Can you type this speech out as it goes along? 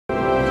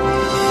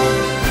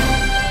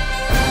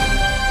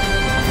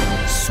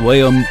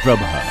Swayam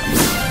Prabha.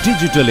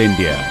 Digital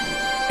India.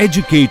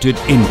 Educated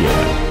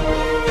India.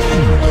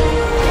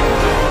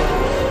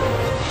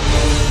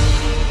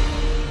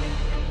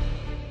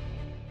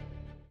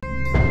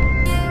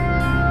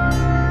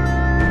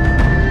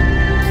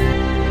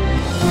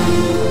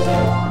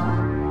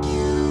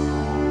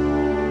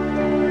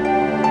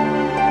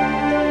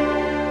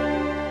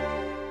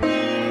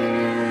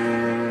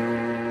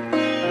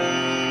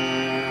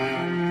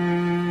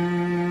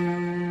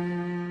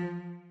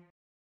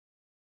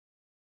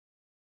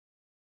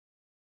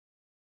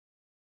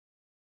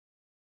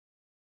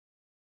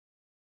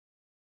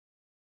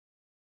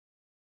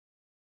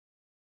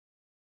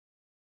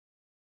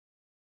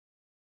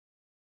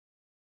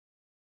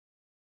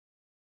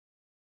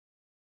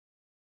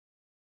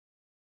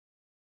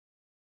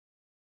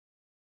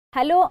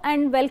 Hello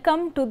and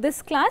welcome to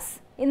this class.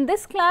 In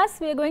this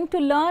class, we are going to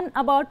learn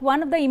about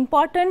one of the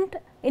important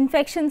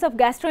infections of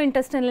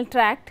gastrointestinal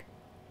tract.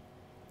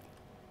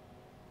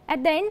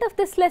 At the end of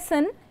this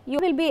lesson, you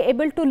will be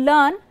able to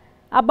learn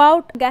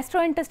about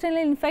gastrointestinal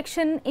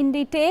infection in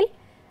detail,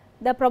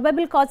 the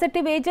probable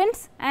causative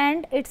agents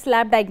and its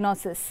lab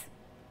diagnosis.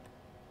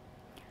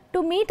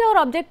 To meet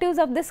our objectives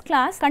of this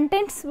class,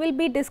 contents will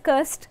be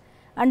discussed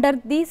under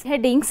these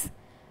headings: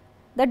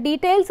 the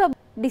details of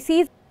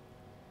disease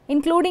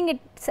including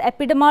its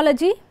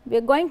epidemiology. We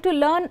are going to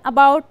learn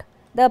about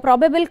the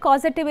probable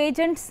causative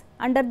agents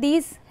under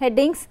these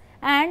headings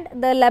and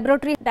the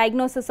laboratory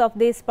diagnosis of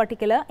this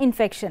particular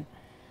infection.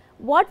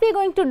 What we are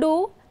going to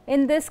do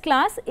in this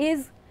class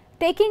is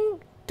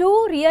taking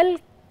two real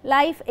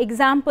life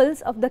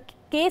examples of the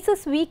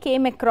cases we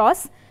came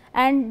across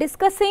and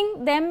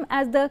discussing them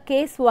as the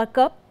case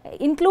workup,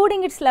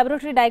 including its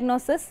laboratory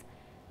diagnosis.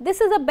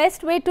 This is the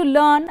best way to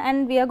learn,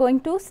 and we are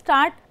going to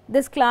start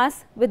this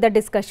class with the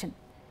discussion.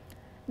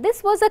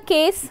 This was a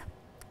case,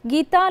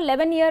 Geeta,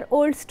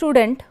 11-year-old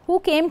student, who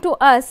came to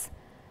us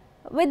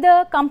with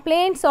the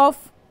complaints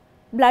of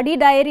bloody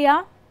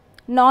diarrhea,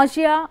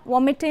 nausea,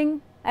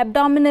 vomiting,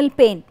 abdominal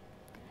pain.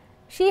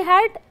 She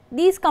had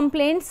these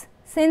complaints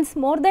since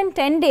more than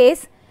 10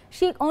 days.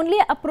 She only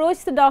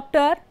approached the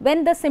doctor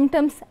when the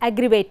symptoms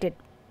aggravated.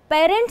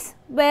 Parents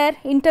were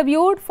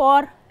interviewed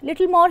for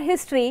little more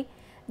history.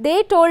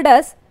 They told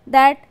us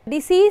that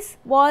disease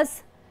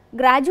was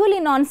gradual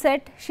in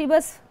onset. She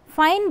was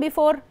fine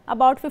before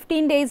about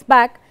 15 days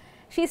back.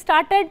 She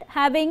started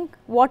having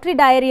watery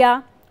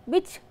diarrhea,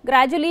 which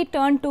gradually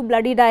turned to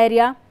bloody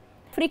diarrhea.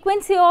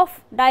 Frequency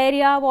of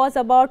diarrhea was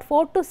about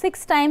 4 to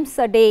 6 times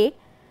a day,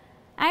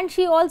 and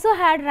she also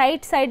had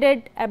right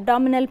sided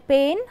abdominal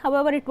pain.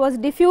 However, it was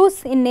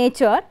diffuse in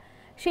nature.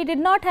 She did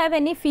not have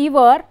any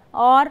fever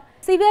or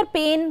severe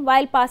pain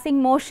while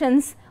passing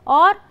motions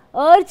or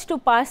urge to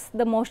pass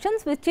the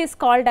motions, which is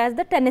called as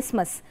the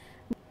tenesmus.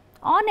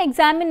 On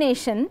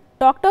examination,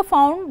 doctor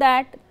found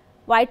that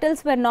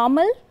vitals were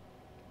normal.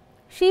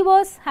 She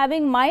was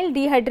having mild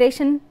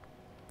dehydration,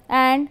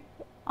 and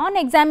on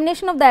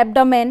examination of the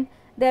abdomen,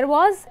 there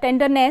was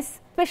tenderness,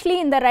 especially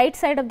in the right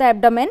side of the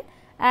abdomen,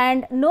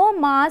 and no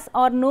mass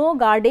or no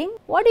guarding.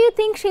 What do you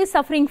think she is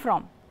suffering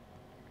from?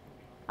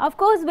 Of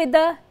course, with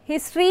the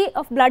history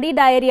of bloody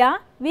diarrhea,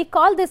 we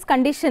call this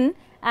condition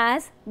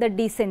as the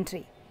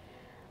dysentery.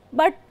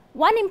 But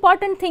one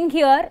important thing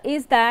here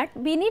is that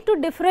we need to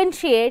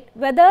differentiate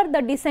whether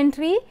the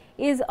dysentery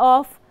is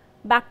of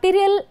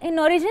bacterial in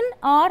origin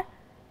or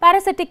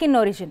parasitic in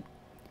origin.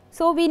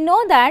 So, we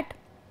know that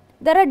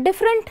there are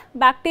different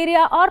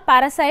bacteria or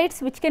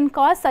parasites which can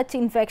cause such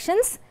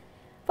infections.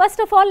 First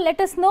of all,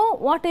 let us know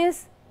what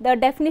is the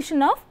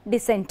definition of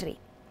dysentery.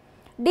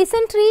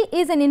 Dysentery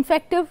is an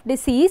infective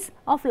disease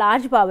of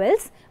large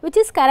bowels which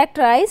is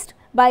characterized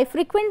by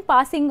frequent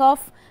passing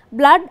of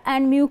blood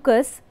and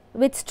mucus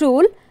with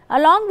stool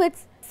along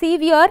with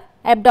severe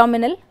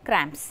abdominal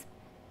cramps.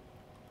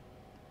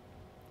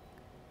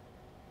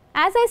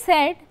 As I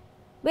said,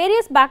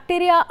 various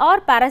bacteria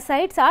or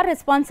parasites are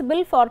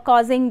responsible for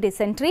causing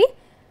dysentery.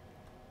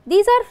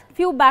 These are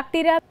few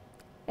bacteria,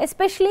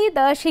 especially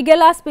the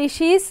Shigella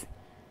species,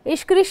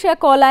 Escherichia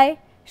coli,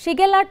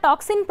 Shigella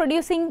toxin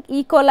producing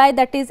E. coli,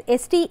 that is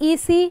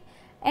STEC,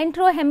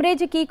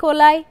 enterohemorrhagic E.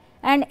 coli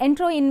and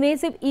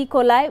enteroinvasive E.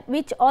 coli,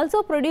 which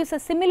also produce a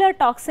similar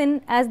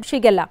toxin as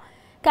Shigella.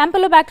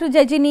 Campylobacter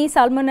jejuni,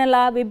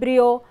 Salmonella,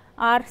 Vibrio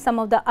are some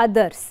of the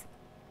others.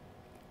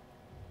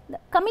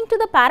 Coming to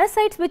the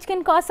parasites which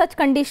can cause such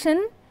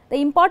condition, the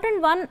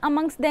important one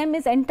amongst them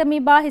is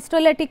Entamoeba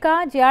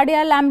histolytica,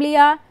 Giardia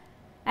lamblia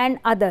and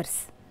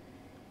others.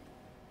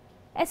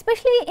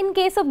 Especially in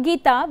case of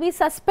Geeta, we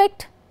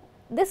suspect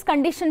this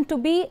condition to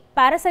be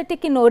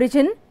parasitic in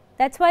origin.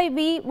 That is why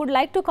we would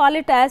like to call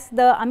it as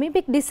the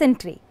amoebic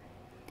dysentery.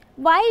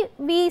 Why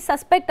we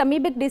suspect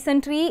amoebic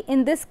dysentery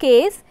in this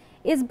case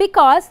is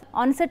because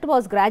onset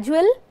was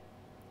gradual,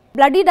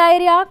 bloody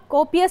diarrhea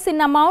copious in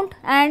amount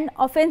and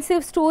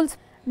offensive stools,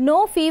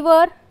 no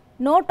fever,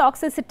 no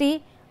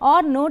toxicity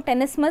or no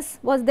tenesmus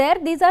was there.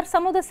 These are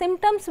some of the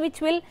symptoms which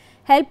will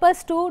help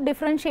us to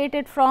differentiate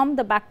it from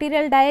the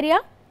bacterial diarrhea,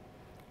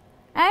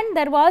 and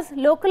there was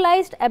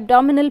localized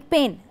abdominal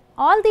pain.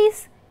 All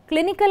these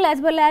clinical as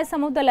well as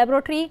some of the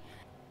laboratory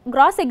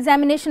gross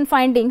examination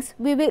findings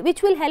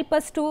which will help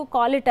us to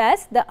call it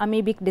as the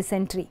amoebic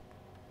dysentery.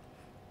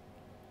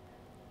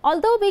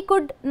 Although we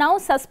could now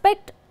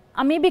suspect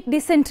amoebic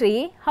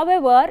dysentery,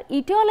 however,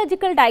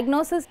 etiological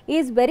diagnosis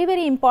is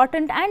very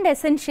important and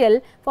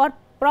essential for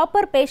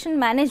proper patient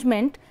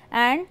management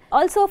and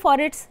also for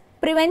its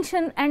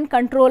prevention and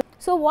control.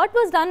 So, what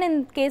was done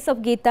in case of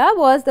Geeta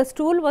was the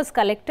stool was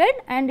collected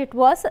and it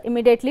was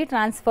immediately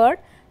transferred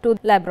to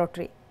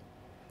laboratory.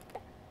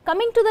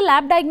 Coming to the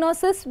lab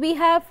diagnosis, we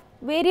have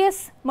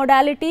various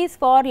modalities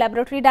for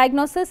laboratory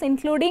diagnosis,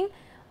 including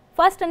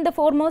first and the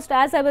foremost,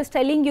 as I was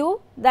telling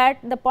you, that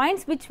the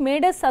points which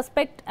made us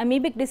suspect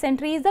amoebic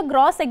dysentery is the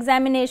gross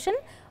examination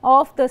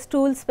of the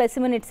stool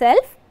specimen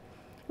itself.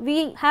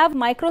 We have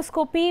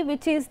microscopy,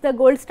 which is the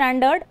gold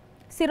standard.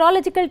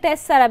 Serological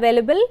tests are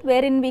available,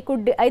 wherein we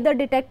could either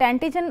detect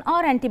antigen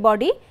or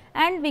antibody,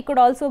 and we could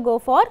also go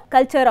for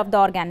culture of the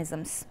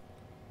organisms.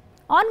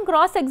 On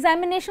gross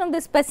examination of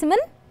the specimen,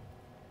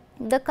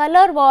 the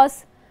color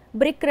was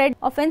brick red,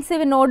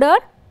 offensive in odor.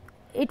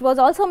 It was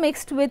also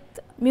mixed with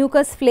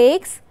mucus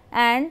flakes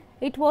and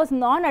it was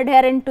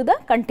non-adherent to the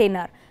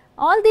container.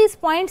 All these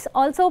points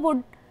also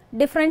would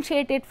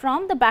differentiate it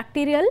from the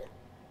bacterial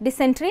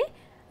dysentery,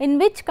 in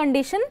which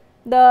condition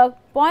the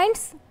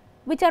points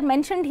which are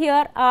mentioned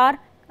here are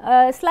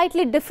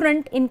slightly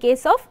different in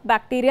case of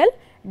bacterial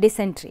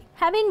dysentery.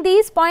 Having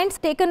these points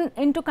taken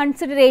into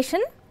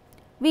consideration,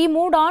 we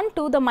moved on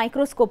to the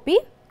microscopy.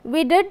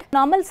 We did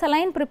normal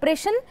saline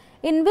preparation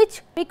in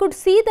which we could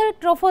see the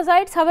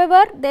trophozoites,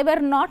 however, they were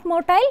not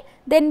motile.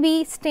 Then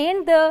we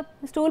stained the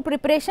stool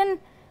preparation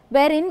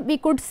wherein we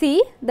could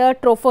see the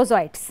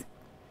trophozoites.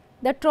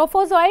 The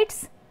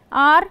trophozoites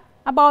are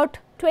about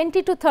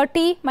 20 to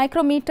 30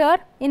 micrometer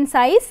in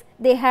size.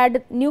 They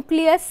had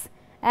nucleus,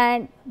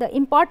 and the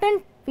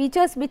important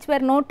features which were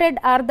noted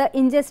are the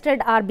ingested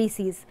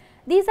RBCs.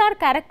 These are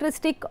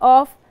characteristic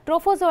of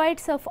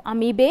trophozoites of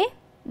amoebae.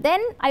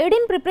 Then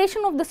iodine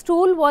preparation of the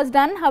stool was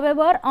done,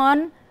 however,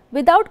 on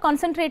without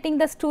concentrating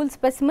the stool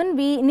specimen.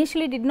 We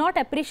initially did not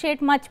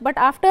appreciate much, but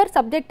after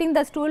subjecting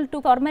the stool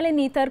to formalin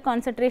ether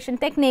concentration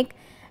technique,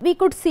 we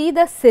could see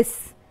the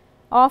cysts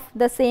of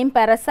the same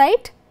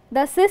parasite.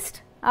 The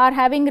cysts are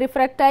having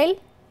refractile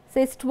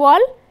cyst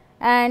wall,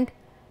 and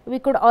we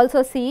could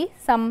also see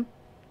some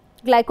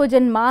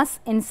glycogen mass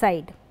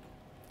inside.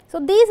 So,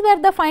 these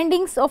were the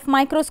findings of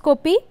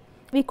microscopy.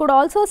 We could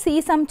also see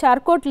some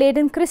charcoal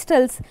laden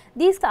crystals.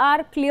 These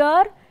are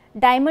clear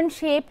diamond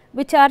shape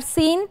which are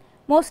seen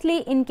mostly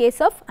in case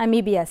of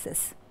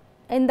amoebiasis.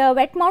 In the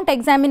wet mount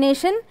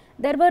examination,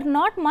 there were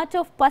not much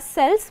of pus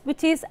cells,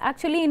 which is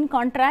actually in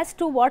contrast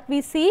to what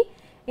we see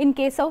in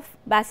case of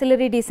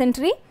bacillary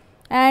dysentery,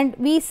 and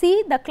we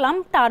see the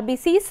clumped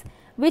RBCs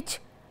which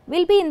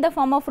will be in the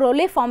form of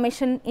Rowley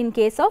formation in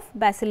case of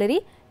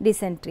bacillary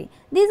dysentery.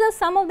 These are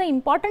some of the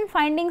important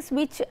findings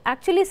which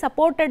actually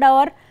supported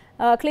our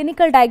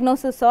clinical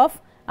diagnosis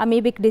of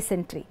amoebic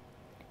dysentery.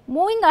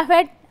 Moving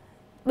ahead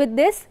with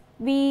this,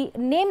 we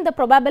name the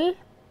probable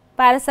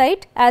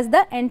parasite as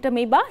the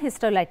Entamoeba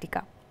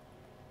histolytica.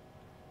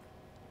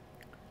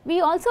 We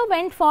also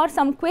went for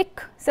some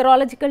quick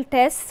serological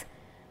tests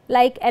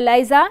like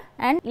ELISA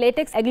and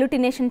latex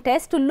agglutination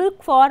test to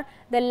look for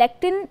the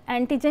lectin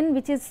antigen,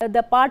 which is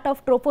the part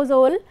of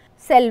trophozoal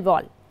cell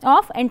wall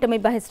of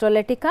Entamoeba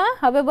histolytica.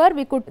 However,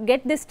 we could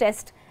get this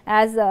test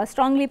as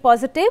strongly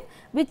positive,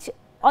 which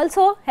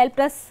also helped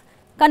us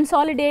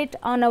consolidate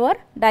on our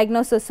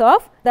diagnosis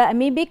of the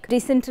amoebic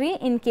dysentery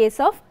in case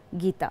of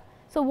Geeta.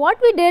 So, what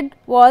we did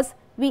was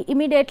we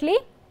immediately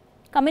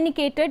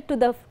communicated to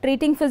the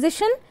treating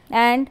physician,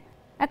 and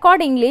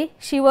accordingly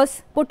she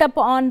was put up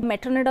on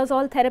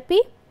metronidazole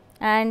therapy,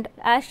 and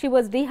as she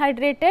was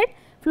dehydrated,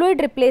 fluid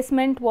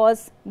replacement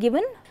was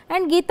given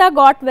and Geeta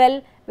got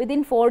well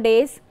within 4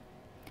 days.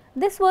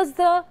 This was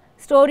the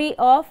story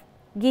of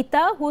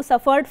Geeta, who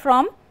suffered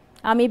from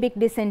amoebic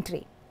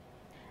dysentery.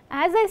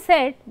 As I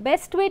said,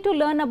 best way to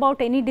learn about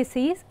any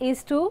disease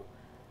is to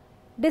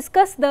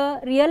discuss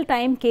the real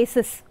time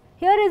cases.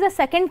 Here is a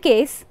second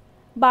case.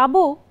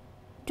 Babu,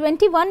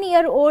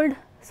 21-year-old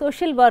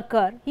social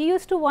worker, he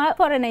used to work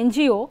for an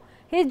NGO.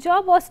 His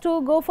job was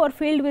to go for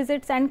field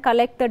visits and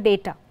collect the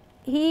data.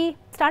 He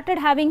started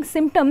having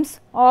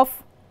symptoms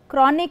of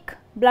chronic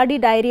bloody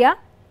diarrhea,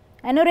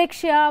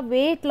 anorexia,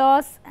 weight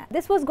loss.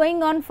 This was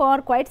going on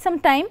for quite some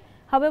time.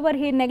 However,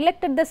 he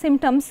neglected the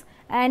symptoms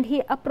and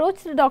he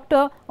approached the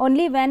doctor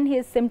only when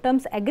his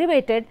symptoms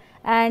aggravated,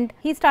 and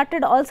he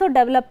started also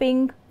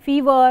developing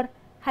fever,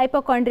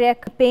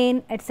 hypochondriac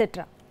pain,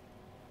 etc.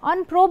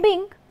 On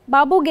probing,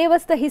 Babu gave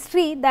us the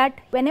history that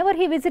whenever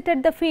he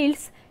visited the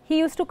fields, he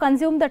used to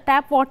consume the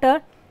tap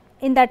water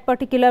in that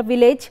particular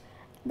village.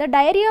 The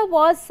diarrhea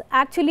was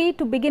actually,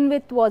 to begin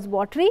with, was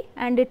watery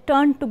and it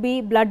turned to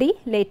be bloody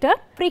later.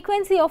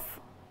 Frequency of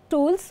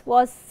stools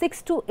was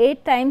 6 to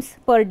 8 times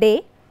per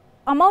day.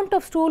 Amount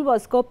of stool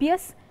was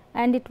copious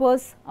and it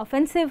was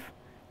offensive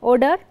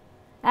odor,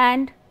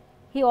 and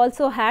he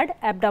also had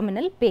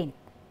abdominal pain.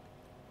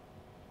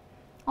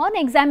 On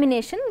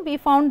examination, we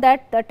found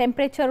that the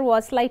temperature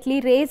was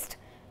slightly raised,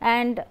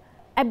 and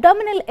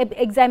abdominal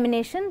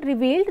examination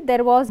revealed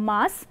there was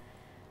mass,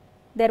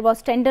 there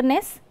was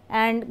tenderness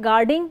and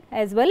guarding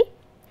as well,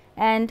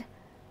 and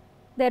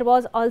there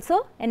was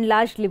also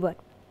enlarged liver.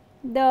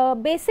 The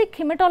basic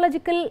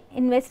hematological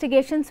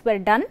investigations were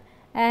done,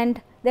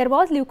 and there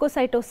was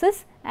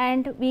leukocytosis,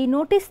 and we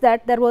noticed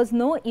that there was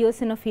no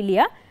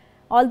eosinophilia,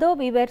 although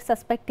we were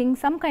suspecting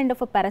some kind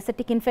of a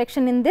parasitic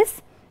infection in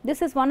this.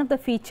 This is one of the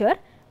feature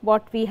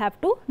what we have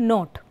to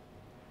note.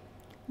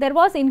 There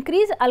was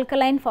increased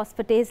alkaline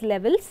phosphatase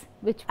levels,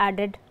 which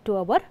added to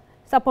our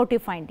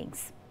supportive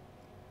findings.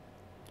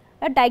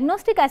 A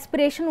diagnostic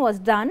aspiration was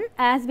done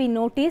as we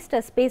noticed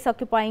a space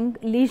occupying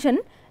lesion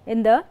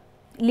in the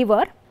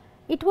liver.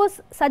 It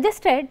was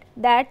suggested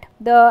that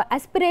the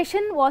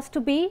aspiration was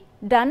to be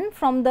done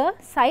from the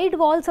side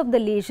walls of the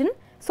lesion,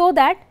 so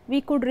that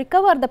we could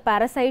recover the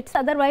parasites,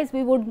 otherwise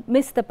we would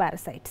miss the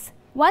parasites.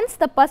 Once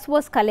the pus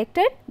was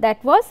collected,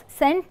 that was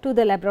sent to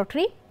the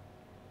laboratory.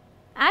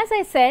 As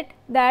I said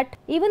that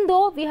even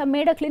though we have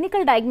made a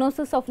clinical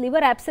diagnosis of liver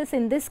abscess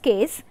in this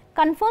case,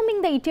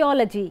 confirming the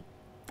etiology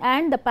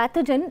and the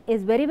pathogen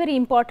is very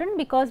important,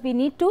 because we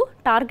need to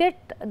target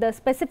the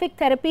specific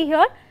therapy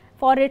here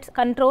for its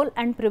control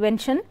and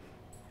prevention.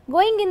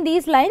 Going in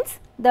these lines,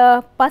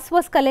 the pus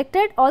was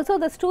collected, also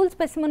the stool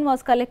specimen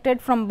was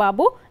collected from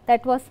Babu,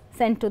 that was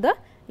sent to the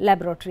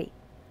laboratory.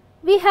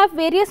 We have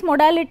various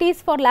modalities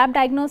for lab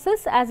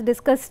diagnosis as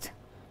discussed.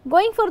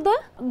 Going for the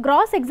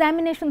gross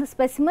examination of the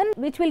specimen,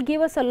 which will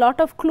give us a lot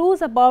of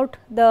clues about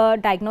the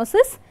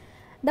diagnosis.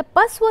 The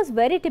pus was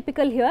very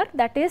typical here,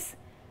 that is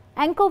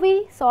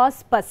anchovy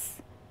sauce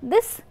pus.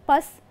 This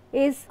pus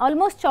is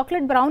almost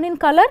chocolate brown in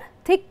color,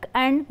 thick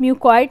and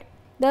mucoid.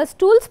 The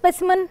stool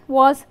specimen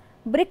was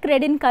brick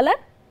red in color,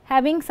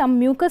 having some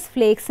mucus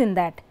flakes in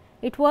that.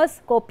 It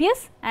was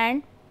copious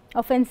and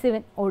offensive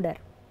in odor.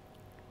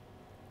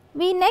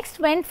 We next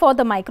went for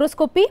the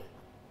microscopy.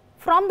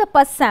 From the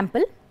pus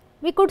sample,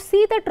 we could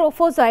see the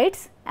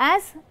trophozoites,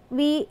 as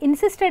we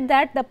insisted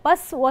that the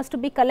pus was to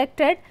be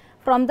collected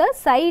from the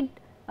side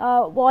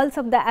walls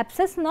of the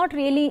abscess, not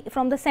really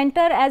from the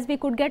center, as we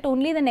could get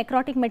only the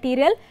necrotic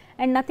material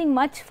and nothing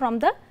much from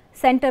the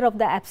center of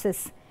the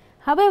abscess.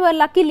 However,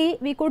 luckily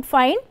we could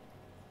find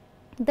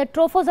the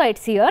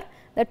trophozoites here.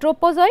 The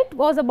trophozoite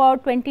was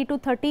about 20 to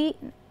 30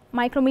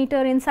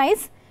 micrometer in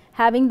size,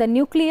 having the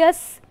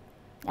nucleus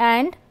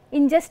and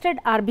ingested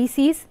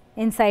RBCs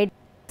inside.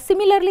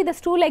 Similarly, the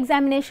stool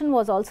examination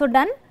was also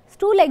done.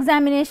 Stool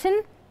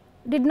examination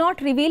did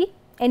not reveal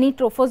any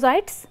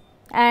trophozoites,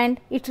 and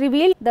it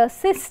revealed the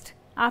cyst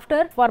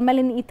after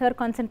formalin ether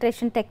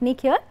concentration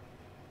technique here.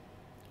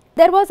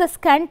 There was a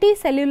scanty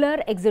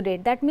cellular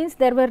exudate, that means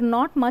there were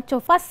not much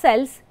of pus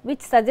cells,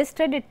 which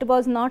suggested it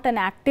was not an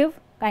active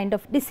kind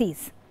of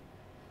disease.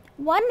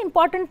 One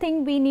important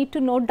thing we need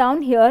to note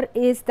down here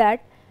is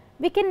that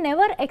we can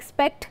never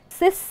expect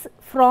cysts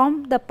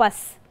from the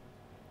pus.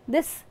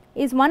 This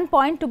is one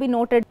point to be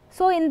noted.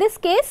 So, in this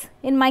case,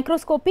 in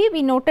microscopy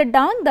we noted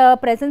down the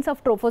presence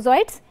of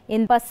trophozoites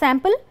in pus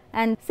sample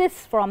and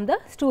cysts from the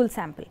stool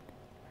sample.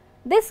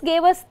 This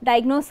gave us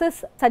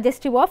diagnosis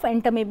suggestive of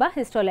Entamoeba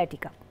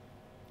histolytica.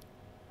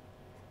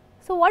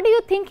 So, what do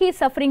you think he is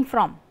suffering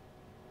from?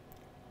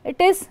 It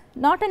is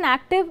not an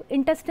active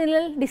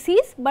intestinal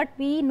disease, but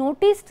we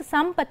noticed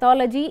some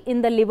pathology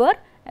in the liver,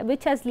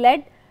 which has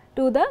led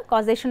to the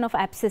causation of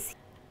abscess.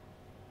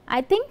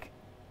 I think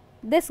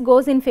this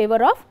goes in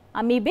favor of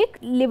amoebic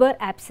liver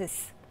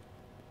abscess.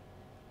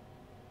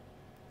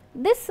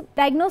 This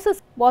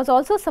diagnosis was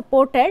also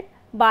supported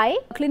by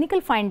clinical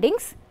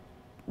findings.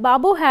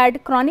 Babu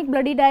had chronic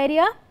bloody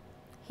diarrhea.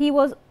 He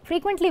was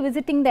frequently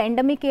visiting the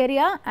endemic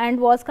area and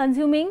was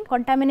consuming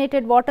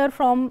contaminated water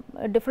from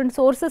different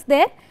sources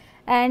there,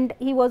 and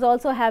he was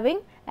also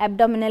having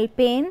abdominal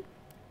pain,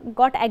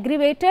 got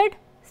aggravated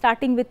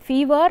starting with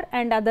fever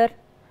and other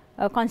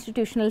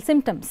constitutional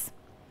symptoms.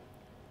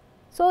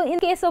 So, in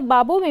case of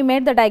Babu, we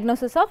made the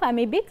diagnosis of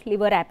amoebic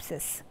liver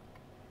abscess.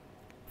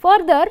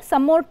 Further,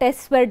 some more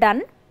tests were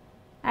done.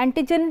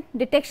 Antigen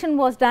detection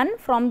was done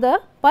from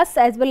the pus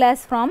as well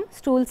as from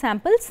stool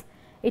samples.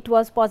 It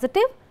was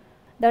positive.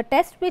 The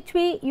test which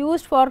we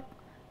used for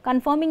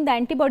confirming the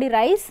antibody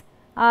rise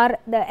are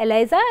the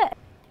ELISA.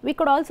 We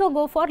could also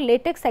go for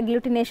latex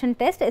agglutination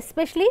test,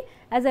 especially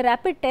as a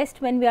rapid test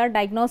when we are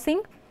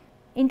diagnosing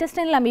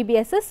intestinal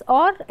amoebiasis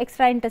or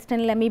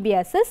extraintestinal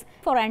amoebiasis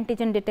for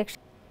antigen detection.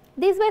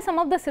 These were some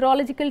of the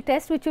serological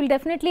tests which will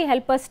definitely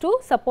help us to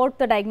support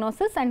the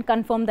diagnosis and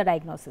confirm the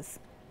diagnosis.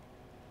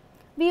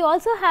 We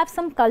also have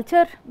some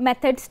culture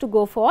methods to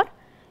go for.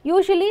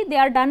 Usually they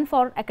are done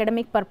for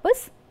academic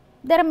purpose.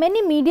 There are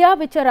many media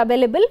which are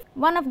available.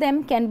 One of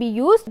them can be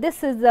used.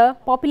 This is the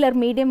popular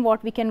medium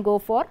what we can go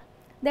for.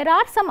 There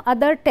are some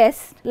other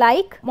tests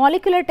like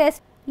molecular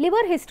tests.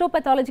 Liver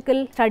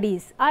histopathological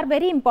studies are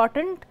very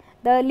important.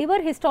 The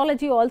liver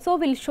histology also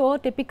will show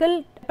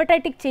typical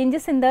hepatitic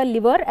changes in the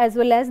liver as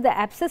well as the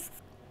abscess.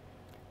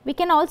 We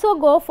can also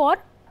go for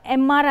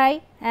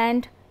MRI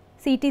and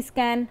CT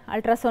scan,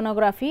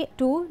 ultrasonography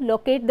to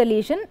locate the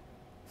lesion.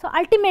 So,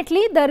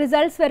 ultimately the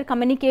results were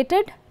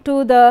communicated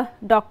to the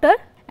doctor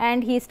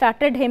and he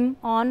started him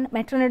on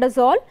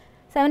metronidazole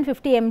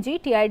 750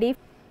 mg TID,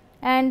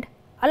 and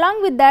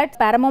along with that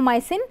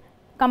paramomycin.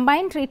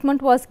 Combined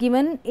treatment was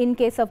given in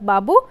case of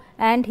Babu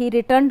and he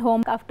returned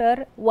home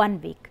after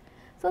 1 week.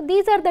 So,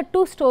 these are the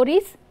two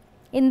stories.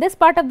 In this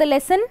part of the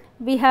lesson,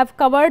 we have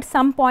covered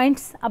some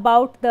points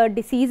about the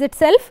disease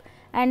itself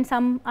and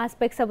some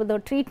aspects of the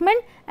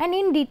treatment, and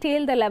in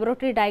detail the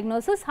laboratory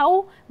diagnosis,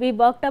 how we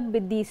worked up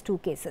with these two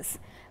cases.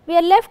 We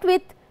are left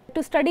with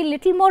to study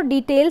little more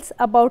details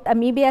about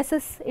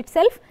amoebiasis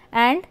itself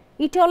and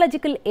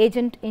etiological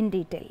agent in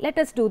detail. Let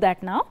us do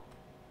that now.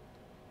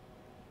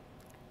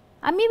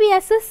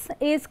 Amoebiasis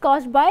is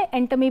caused by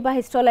Entamoeba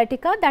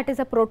histolytica, that is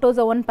a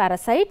protozoan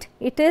parasite.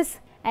 It is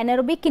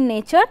anaerobic in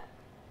nature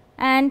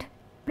and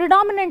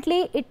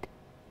predominantly it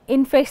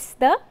infects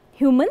the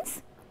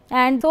humans,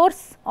 and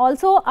source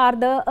also are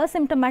the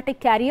asymptomatic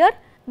carrier.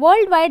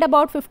 Worldwide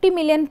about 50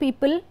 million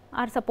people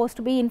are supposed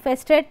to be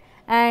infested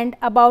and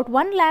about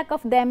 1 lakh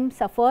of them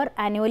suffer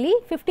annually,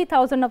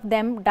 50,000 of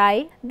them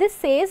die. This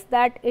says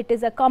that it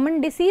is a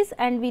common disease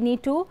and we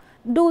need to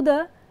do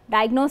the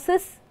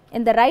diagnosis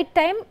in the right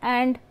time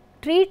and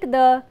treat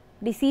the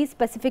disease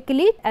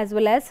specifically as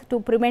well as to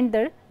prevent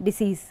the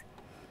disease.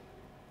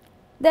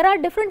 There are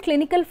different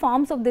clinical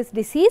forms of this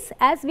disease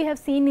as we have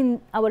seen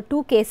in our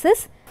two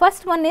cases.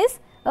 First one is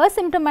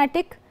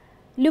asymptomatic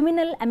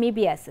luminal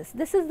amoebiasis.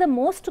 This is the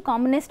most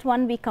commonest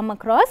one we come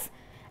across,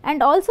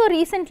 and also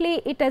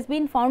recently it has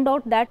been found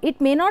out that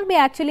it may not be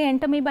actually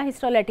Entamoeba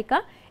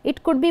histolytica,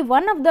 it could be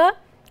one of the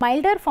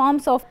milder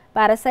forms of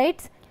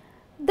parasites.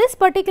 This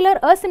particular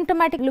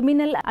asymptomatic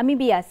luminal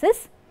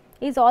amoebiasis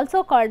is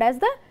also called as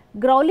the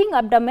growling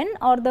abdomen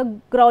or the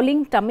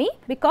growling tummy,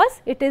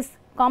 because it is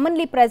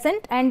commonly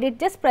present and it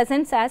just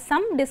presents as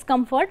some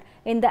discomfort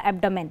in the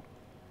abdomen.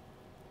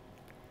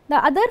 The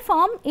other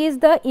form is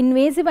the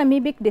invasive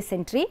amoebic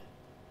dysentery,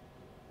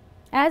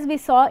 as we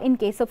saw in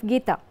case of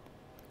Geeta.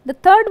 The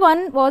third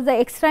one was the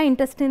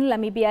extraintestinal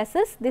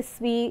amoebiasis. This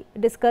we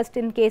discussed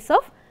in case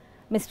of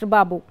Mr.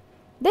 Babu.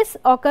 This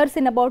occurs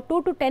in about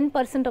 2 to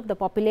 10% of the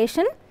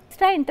population.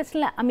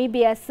 Extraintestinal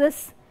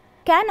amoebiasis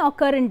can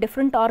occur in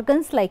different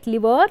organs like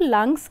liver,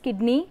 lungs,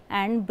 kidney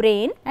and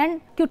brain, and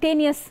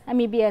cutaneous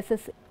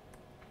amoebiasis.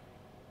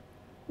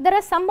 There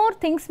are some more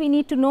things we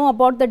need to know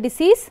about the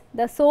disease.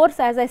 The source,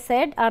 as I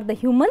said, are the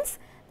humans.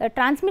 The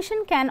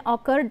transmission can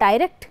occur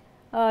direct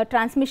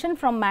transmission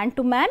from man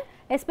to man,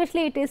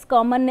 especially it is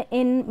common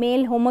in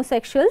male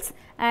homosexuals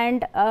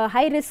and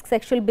high risk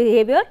sexual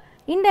behavior.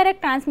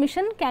 Indirect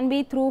transmission can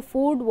be through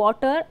food,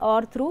 water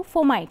or through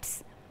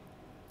fomites.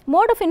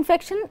 Mode of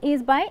infection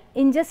is by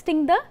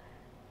ingesting the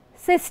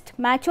cyst,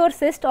 mature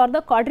cyst or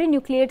the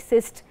quadrinucleate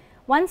cyst.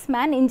 Once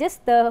man ingests,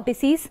 the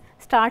disease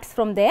starts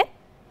from there.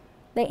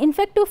 The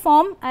infective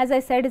form, as I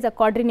said, is a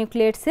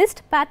quadrinucleate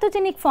cyst.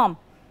 Pathogenic form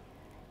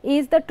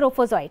is the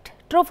trophozoite.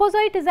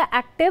 Trophozoite is an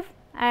active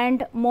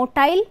and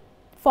motile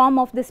form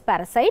of this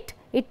parasite.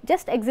 It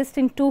just exists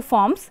in two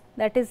forms,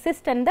 that is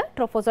cyst and the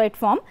trophozoite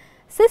form.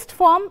 Cyst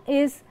form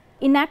is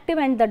inactive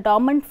and the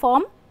dormant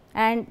form,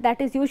 and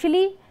that is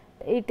usually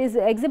it is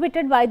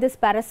exhibited by this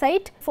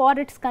parasite for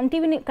its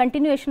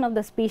continuation of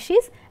the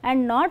species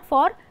and not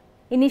for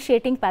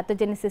initiating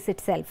pathogenesis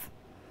itself.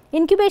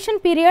 Incubation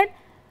period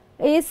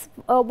is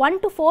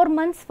 1 to 4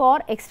 months for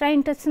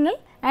extraintestinal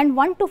and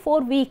 1 to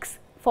 4 weeks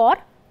for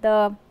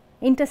the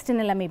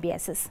intestinal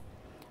amoebiasis.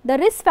 The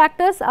risk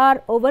factors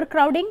are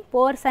overcrowding,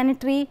 poor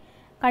sanitary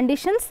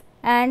conditions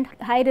and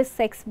high risk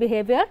sex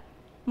behavior,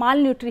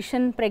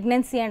 malnutrition,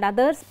 pregnancy and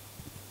others.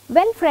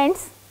 Well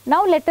friends,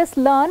 now let us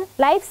learn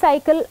life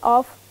cycle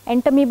of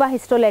Entamoeba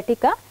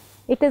histolytica.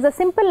 It is a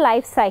simple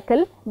life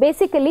cycle.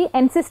 Basically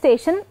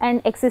encystation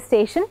and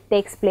excistation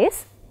takes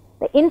place.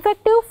 The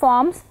infective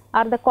forms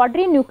are the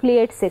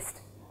quadrinucleate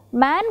cyst.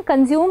 Man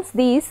consumes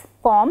these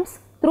forms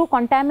through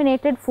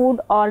contaminated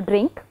food or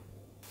drink.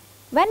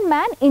 When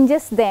man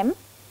ingests them,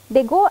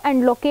 they go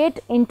and locate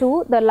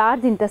into the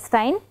large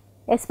intestine,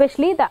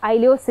 especially the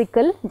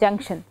ileocecal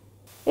junction.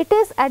 It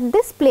is at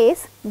this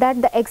place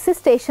that the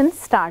excistation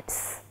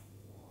starts.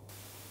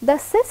 The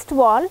cyst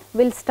wall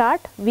will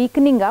start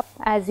weakening up,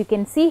 as you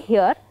can see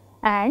here,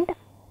 and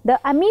the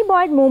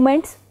amoeboid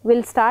movements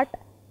will start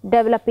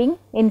developing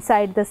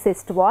inside the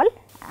cyst wall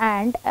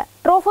and a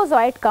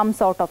trophozoite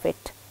comes out of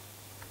it.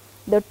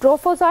 The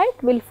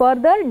trophozoite will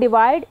further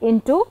divide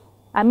into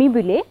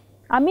amoebulae.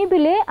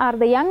 Amoebulae are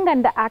the young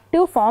and the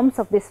active forms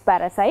of this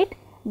parasite.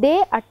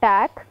 They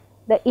attack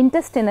the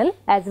intestinal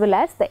as well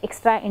as the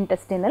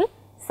extraintestinal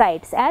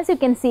sites. As you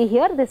can see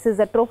here, this is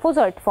a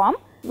trophozoite form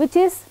which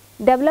is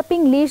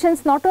developing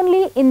lesions not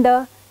only in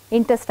the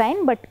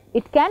intestine, but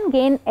it can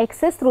gain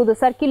access through the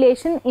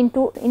circulation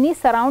into any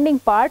surrounding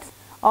parts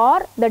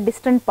or the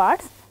distant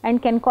parts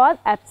and can cause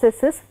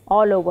abscesses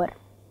all over.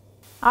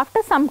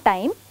 After some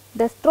time,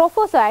 the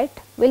trophozoite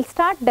will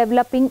start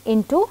developing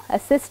into a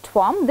cyst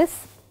form.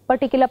 This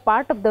particular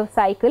part of the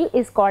cycle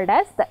is called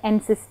as the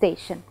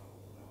encystation.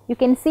 You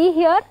can see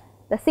here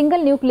the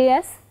single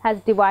nucleus has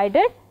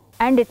divided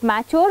and it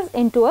matures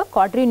into a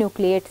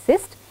quadrinucleate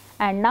cyst,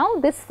 and now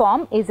this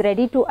form is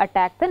ready to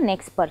attack the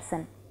next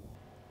person.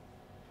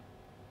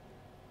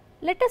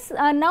 Let us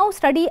now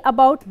study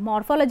about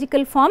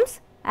morphological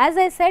forms. As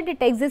I said,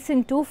 it exists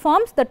in two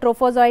forms, the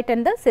trophozoite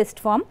and the cyst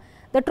form.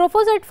 The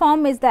trophozoite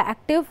form is the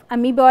active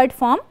amoeboid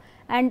form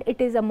and it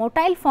is a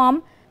motile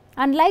form.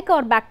 Unlike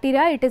our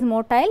bacteria, it is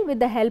motile with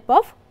the help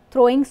of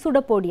throwing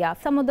pseudopodia.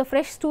 Some of the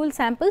fresh stool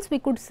samples we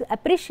could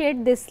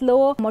appreciate this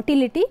slow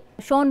motility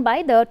shown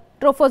by the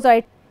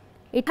trophozoite.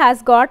 It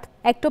has got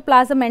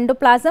ectoplasm,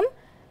 endoplasm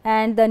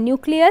and the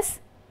nucleus.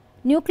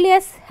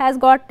 Nucleus has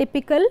got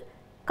typical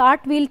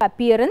cartwheel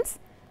appearance,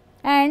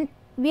 and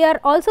we are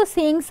also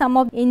seeing some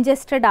of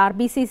ingested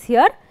RBCs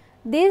here.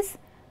 This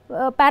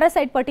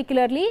parasite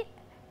particularly,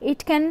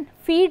 it can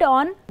feed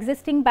on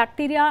existing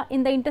bacteria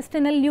in the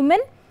intestinal lumen,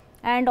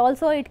 and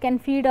also it can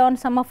feed on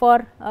some of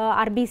our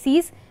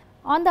RBCs.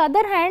 On the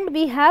other hand,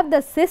 we have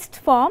the cyst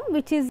form,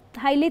 which is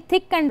highly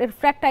thick and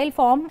refractile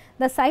form.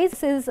 The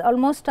size is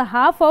almost a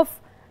half of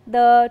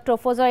the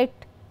trophozoite.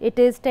 It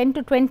is 10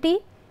 to 20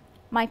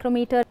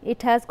 micrometer.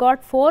 It has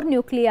got 4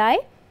 nuclei.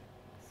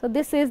 So,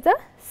 this is the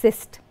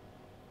cyst.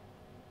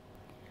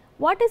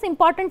 What is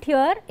important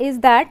here is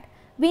that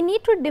we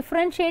need to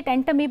differentiate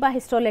Entamoeba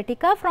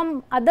histolytica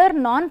from other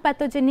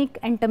non-pathogenic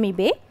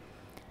entamoebae,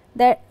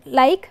 that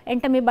like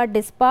Entamoeba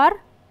dispar,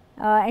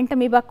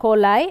 Entamoeba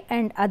coli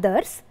and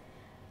others.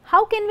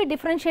 How can we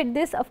differentiate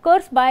this? Of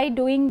course, by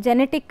doing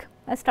genetic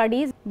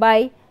studies,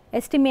 by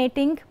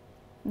estimating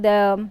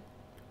the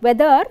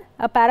whether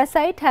a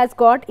parasite has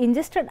got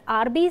ingested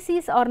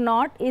RBCs or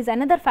not is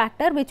another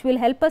factor which will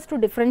help us to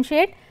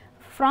differentiate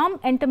from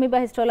Entamoeba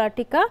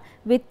histolytica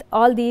with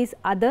all these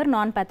other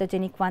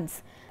non-pathogenic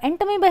ones.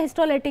 Entamoeba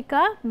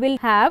histolytica will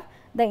have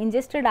the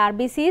ingested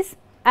RBCs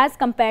as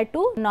compared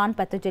to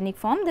non-pathogenic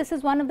form. This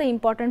is one of the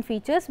important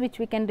features which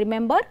we can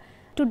remember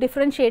to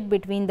differentiate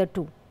between the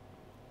two.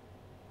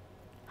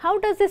 How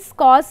does this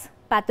cause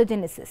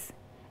pathogenesis?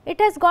 It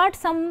has got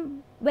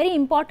some very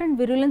important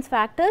virulence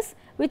factors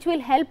which will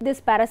help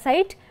this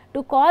parasite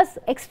to cause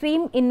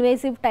extreme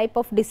invasive type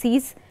of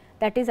disease,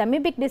 that is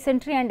amoebic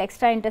dysentery and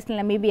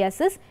extraintestinal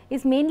amoebiasis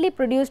is mainly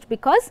produced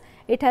because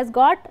it has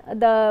got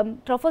the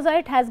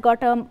trophozoite has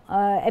got a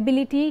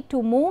ability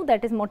to move,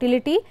 that is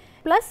motility,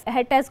 plus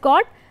it has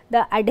got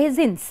the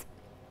adhesins.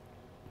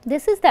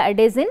 This is the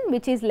adhesin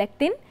which is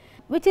lectin,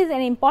 which is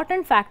an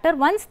important factor.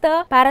 Once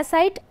the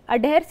parasite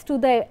adheres to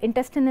the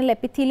intestinal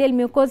epithelial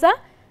mucosa,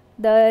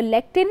 the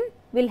lectin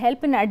will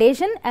help in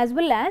adhesion as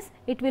well as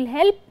it will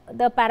help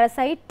the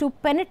parasite to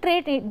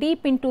penetrate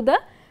deep into the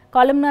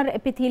columnar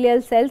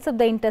epithelial cells of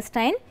the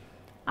intestine.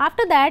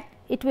 After that,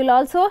 it will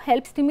also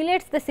help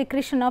stimulates the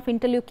secretion of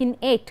interleukin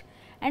 8,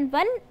 and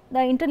when the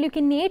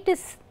interleukin 8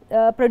 is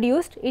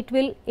produced, it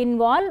will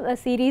involve a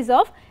series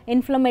of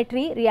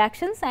inflammatory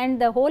reactions and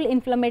the whole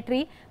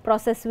inflammatory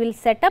process will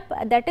set up.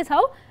 That is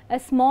how a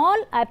small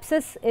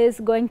abscess is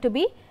going to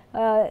be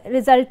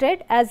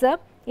resulted as a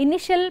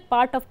initial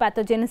part of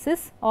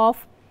pathogenesis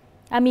of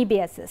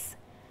amoebiasis.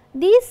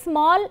 These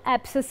small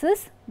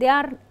abscesses, they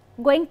are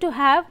going to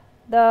have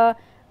the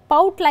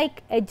pout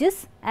like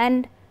edges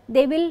and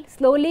they will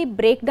slowly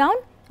break down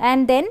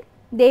and then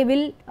they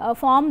will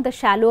form the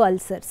shallow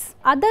ulcers.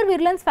 Other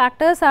virulence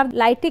factors are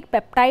lytic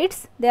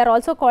peptides, they are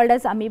also called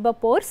as amoeba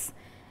pores,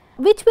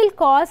 which will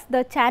cause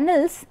the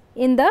channels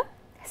in the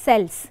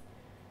cells.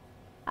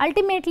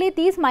 Ultimately,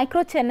 these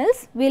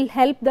microchannels will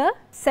help the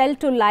cell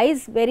to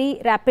lyse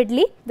very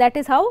rapidly, that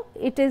is how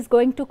it is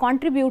going to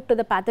contribute to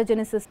the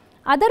pathogenesis.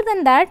 Other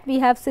than that, we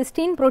have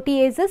cysteine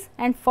proteases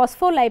and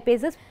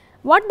phospholipases.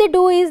 What they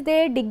do is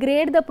they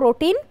degrade the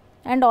protein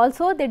and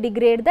also they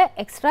degrade the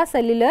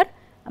extracellular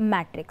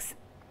matrix.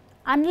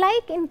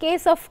 Unlike in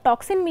case of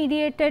toxin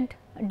mediated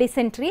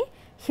dysentery,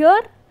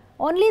 here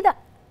only the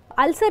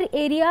ulcer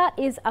area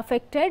is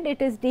affected,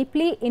 it is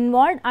deeply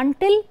involved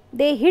until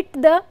they hit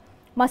the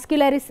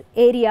muscularis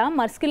area,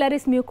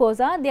 muscularis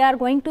mucosa, they are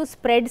going to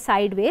spread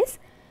sideways.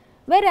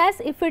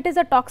 Whereas, if it is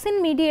a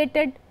toxin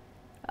mediated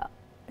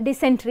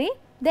dysentery,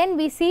 then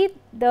we see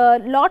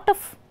the lot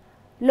of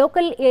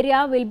local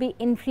area will be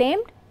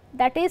inflamed,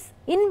 that is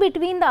in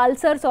between the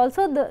ulcers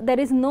also there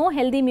is no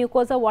healthy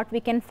mucosa what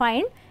we can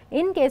find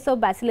in case of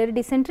bacillary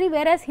dysentery,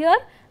 whereas here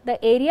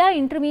the area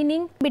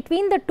intervening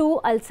between the two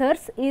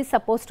ulcers is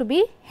supposed to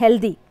be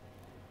healthy.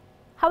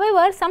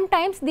 However,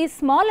 sometimes these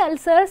small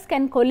ulcers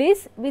can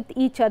coalesce with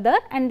each other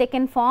and they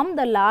can form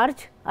the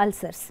large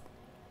ulcers.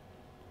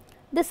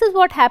 This is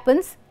what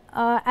happens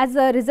as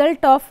a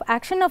result of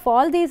action of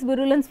all these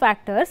virulence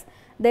factors.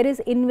 There is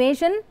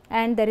invasion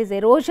and there is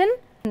erosion,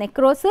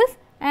 necrosis,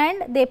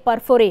 and they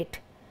perforate.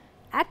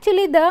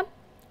 Actually, the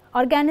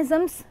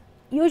organisms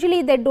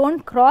usually they do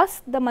not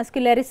cross the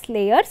muscularis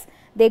layers,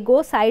 they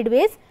go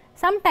sideways.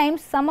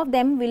 Sometimes some of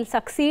them will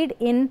succeed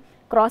in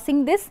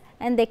crossing this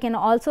and they can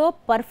also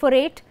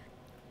perforate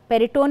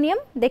peritoneum,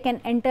 they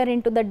can enter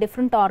into the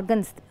different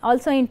organs,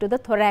 also into the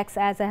thorax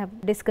as I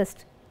have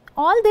discussed.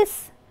 All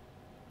this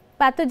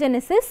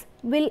pathogenesis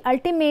will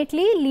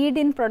ultimately lead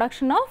in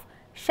production of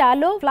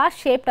shallow flask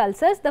shaped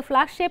ulcers. The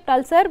flask shaped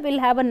ulcer will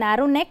have a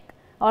narrow neck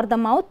or the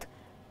mouth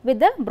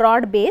with a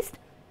broad base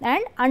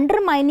and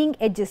undermining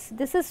edges.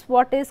 This is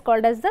what is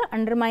called as the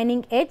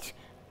undermining edge.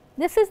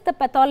 This is the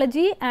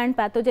pathology and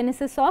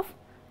pathogenesis of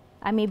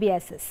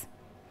amoebiasis.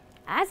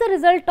 As a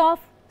result of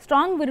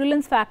strong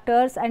virulence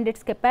factors and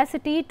its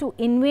capacity to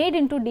invade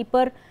into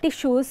deeper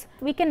tissues,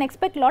 we can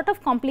expect lot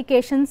of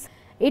complications.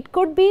 It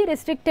could be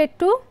restricted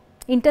to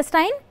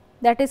intestine,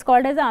 that is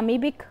called as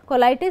amoebic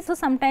colitis. So,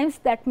 sometimes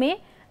that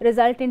may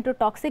result into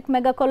toxic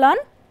megacolon.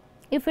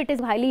 If it is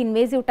highly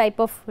invasive type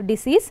of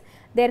disease,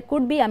 there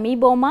could be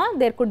amoeboma,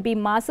 there could be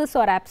masses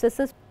or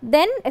abscesses.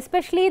 Then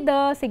especially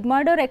the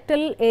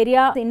sigmoidorectal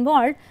area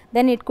involved,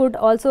 then it could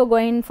also go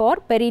in for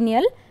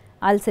perineal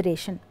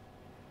ulceration.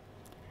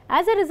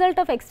 As a result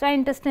of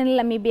extraintestinal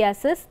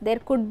amoebiasis, there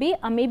could be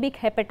amoebic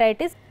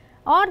hepatitis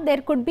or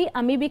there could be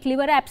amoebic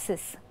liver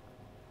abscess,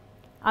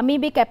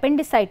 amoebic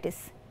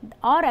appendicitis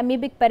or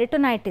amoebic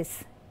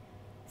peritonitis,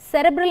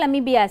 cerebral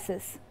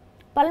amoebiasis,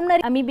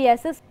 pulmonary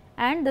amoebiasis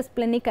and the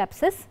splenic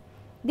abscess.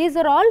 These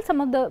are all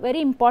some of the very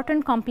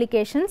important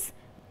complications.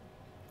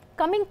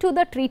 Coming to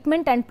the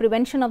treatment and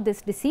prevention of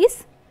this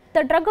disease,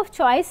 the drug of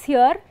choice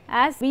here,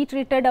 as we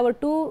treated our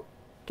 2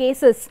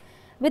 cases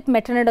with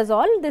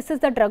metronidazole, this is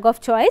the drug of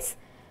choice.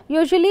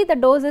 Usually the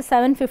dose is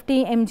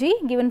 750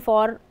 mg given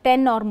for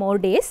 10 or more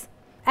days.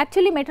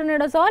 Actually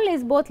metronidazole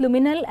is both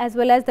luminal as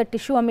well as the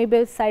tissue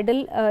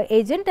amoebicidal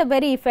agent, a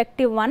very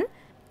effective one.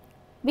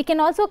 We can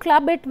also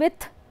club it with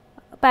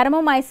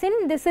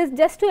paramomycin. This is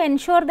just to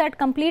ensure that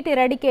complete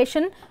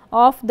eradication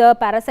of the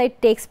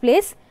parasite takes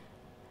place.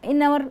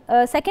 In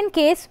our second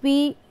case,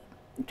 we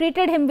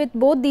treated him with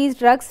both these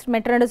drugs,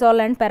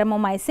 metronidazole and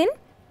paramomycin.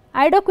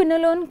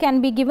 Iodoquinolone can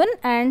be given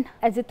and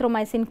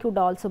azithromycin could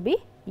also be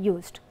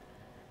used.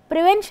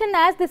 Prevention,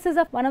 as this is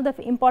one of the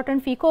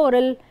important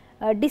fecal-oral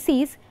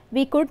disease,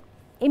 we could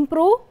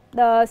improve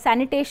the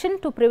sanitation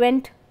to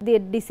prevent the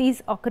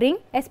disease occurring,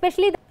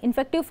 especially the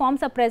infective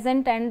forms are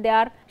present and they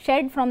are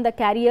shed from the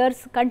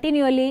carriers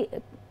continually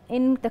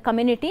in the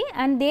community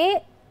and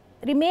they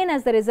remain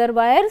as the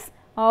reservoirs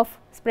of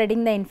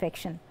spreading the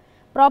infection.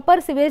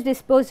 Proper sewage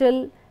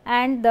disposal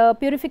and the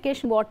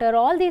purification water,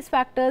 all these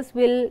factors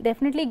will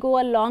definitely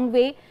go a long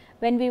way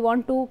when we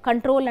want to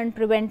control and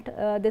prevent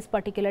this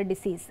particular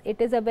disease. It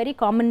is a very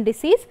common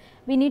disease.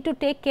 We need to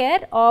take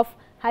care of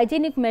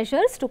hygienic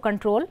measures to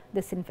control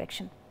this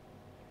infection.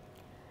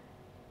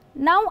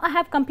 Now, I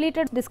have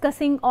completed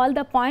discussing all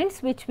the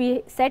points which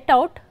we set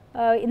out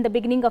in the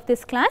beginning of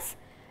this class.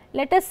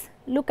 Let us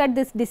look at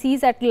this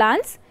disease at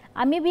glance.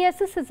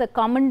 Amoebiasis is a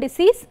common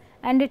disease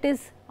and it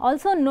is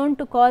also known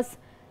to cause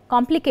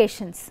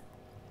complications.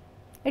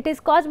 It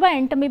is caused by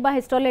Entamoeba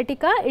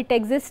histolytica. It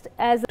exists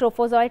as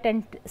trophozoite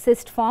and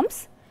cyst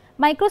forms.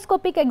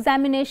 Microscopic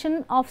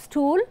examination of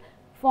stool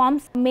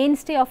forms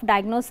mainstay of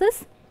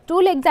diagnosis.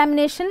 Stool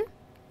examination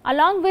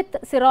along with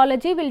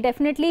serology will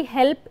definitely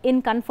help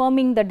in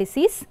confirming the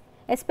disease,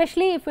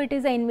 especially if it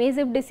is an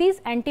invasive disease.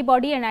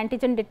 Antibody and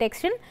antigen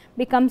detection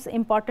becomes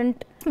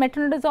important.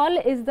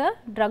 Metronidazole is the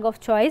drug of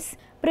choice.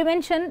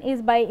 Prevention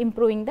is by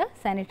improving the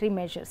sanitary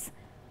measures.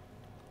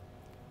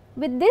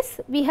 With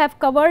this, we have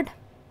covered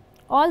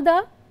all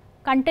the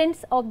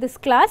contents of this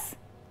class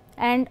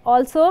and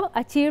also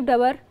achieved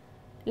our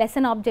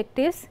lesson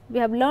objectives. We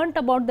have learnt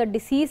about the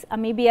disease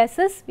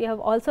amoebiasis. We have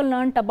also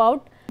learnt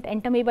about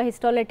Entamoeba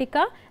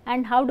histolytica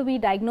and how do we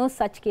diagnose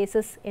such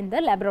cases in the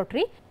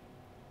laboratory.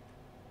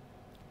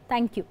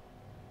 Thank you.